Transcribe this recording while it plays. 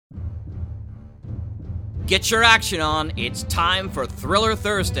Get your action on. It's time for Thriller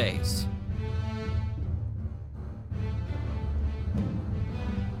Thursdays.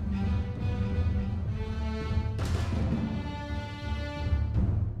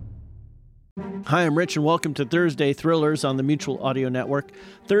 Hi, I'm Rich, and welcome to Thursday Thrillers on the Mutual Audio Network.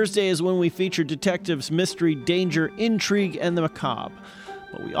 Thursday is when we feature detectives, mystery, danger, intrigue, and the macabre.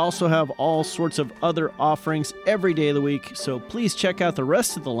 But we also have all sorts of other offerings every day of the week, so please check out the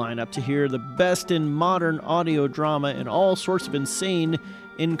rest of the lineup to hear the best in modern audio drama in all sorts of insane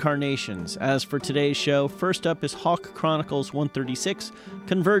incarnations. As for today's show, first up is Hawk Chronicles 136,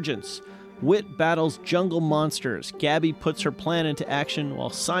 Convergence. Wit battles jungle monsters. Gabby puts her plan into action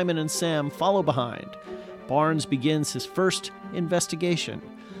while Simon and Sam follow behind. Barnes begins his first investigation.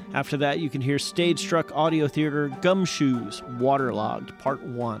 After that, you can hear stage-struck audio theater Gumshoes, Waterlogged, Part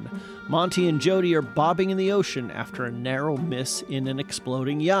 1. Monty and Jody are bobbing in the ocean after a narrow miss in an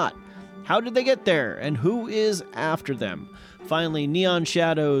exploding yacht. How did they get there, and who is after them? Finally, Neon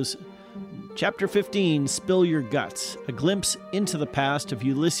Shadows, Chapter 15, Spill Your Guts. A glimpse into the past of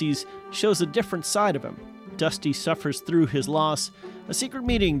Ulysses shows a different side of him. Dusty suffers through his loss. A secret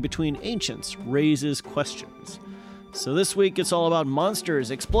meeting between ancients raises questions. So this week, it's all about monsters,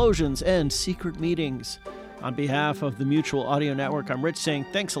 explosions, and secret meetings. On behalf of the Mutual Audio Network, I'm Rich saying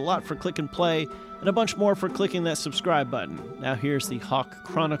thanks a lot for click and play, and a bunch more for clicking that subscribe button. Now here's the Hawk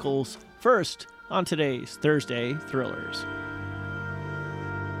Chronicles first on today's Thursday Thrillers.